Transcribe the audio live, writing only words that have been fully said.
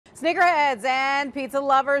Sneakerheads and pizza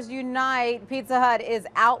lovers unite. Pizza Hut is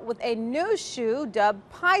out with a new shoe dubbed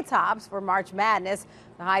Pie Tops for March Madness.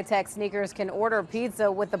 The high-tech sneakers can order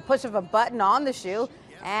pizza with the push of a button on the shoe.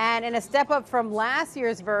 And in a step up from last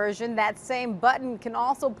year's version, that same button can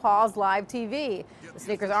also pause live TV. The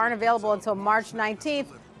sneakers aren't available until March 19th.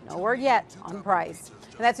 No word yet on price.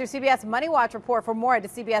 And that's your CBS Money Watch report. For more, at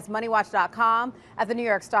CBSMoneyWatch.com. At the New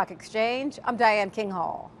York Stock Exchange, I'm Diane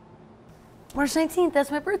Kinghall. March 19th,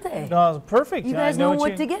 that's my birthday. Oh, perfect. You guys know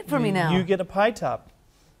what to get for me now. You get a Pie Top.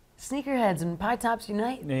 Sneakerheads and Pie Tops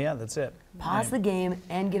unite. Yeah, that's it. Pause the game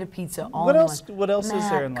and get a pizza all what in else? one. What else is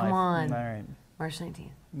there in Matt, life? come on. All right. March 19th.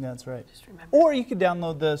 That's right. Just remember. Or you could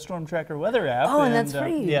download the Storm Tracker weather app. Oh, and that's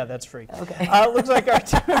free. Yeah, that's free. Okay. Looks like our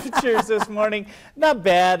temperatures this morning, not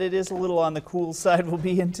bad. It is a little on the cool side. We'll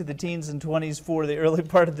be into the teens and 20s for the early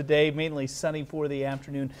part of the day, mainly sunny for the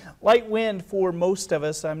afternoon. Light wind for most of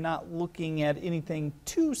us. I'm not looking at anything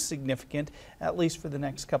too significant, at least for the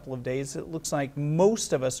next couple of days. It looks like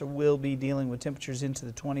most of us will be dealing with temperatures into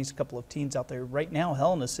the 20s. A couple of teens out there right now.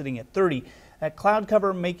 Helena is sitting at 30. That cloud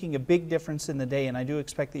cover making a big difference in the day, and I do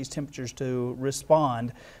expect these temperatures to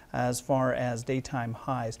respond as far as daytime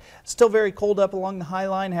highs. Still very cold up along the high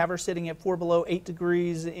line. Havre sitting at 4 below, 8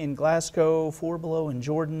 degrees in Glasgow, 4 below in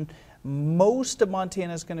Jordan. Most of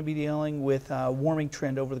Montana is going to be dealing with a warming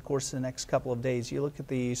trend over the course of the next couple of days. You look at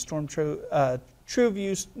the Storm TrueView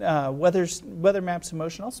weather maps in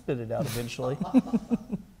motion. I'll spit it out eventually.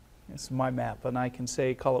 It's my map, and I can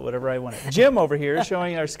call it whatever I want. Jim over here is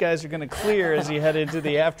showing our skies are going to clear as you head into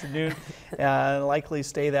the afternoon. Likely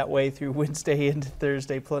stay that way through Wednesday into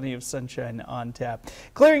Thursday. Plenty of sunshine on tap.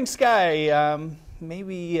 Clearing sky,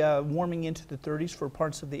 maybe warming into the 30s for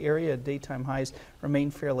parts of the area. Daytime highs remain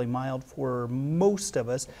fairly mild for most of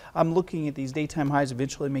us. I'm looking at these daytime highs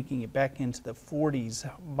eventually making it back into the 40s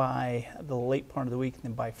by the late part of the week, and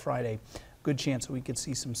then by Friday. Good chance that we could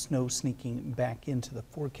see some snow sneaking back into the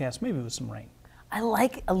forecast, maybe with some rain. I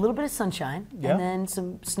like a little bit of sunshine and then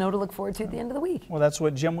some snow to look forward to at the end of the week. Well, that's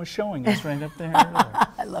what Jim was showing us right up there.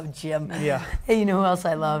 I love Jim. Yeah. Hey, you know who else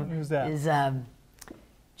I love? Who's that? Is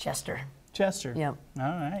Chester. Chester. Yep. All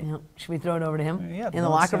right. Yep. Should we throw it over to him? Yeah. In the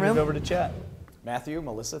locker room? Send it over to Chet. Matthew,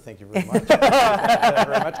 Melissa, thank you very much. Thank you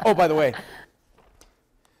very much. Oh, by the way,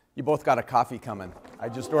 you both got a coffee coming. I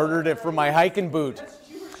just ordered it for my hiking boot.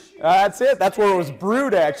 That's it. That's where it was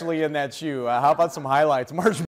brewed, actually, in that shoe. How about some highlights? March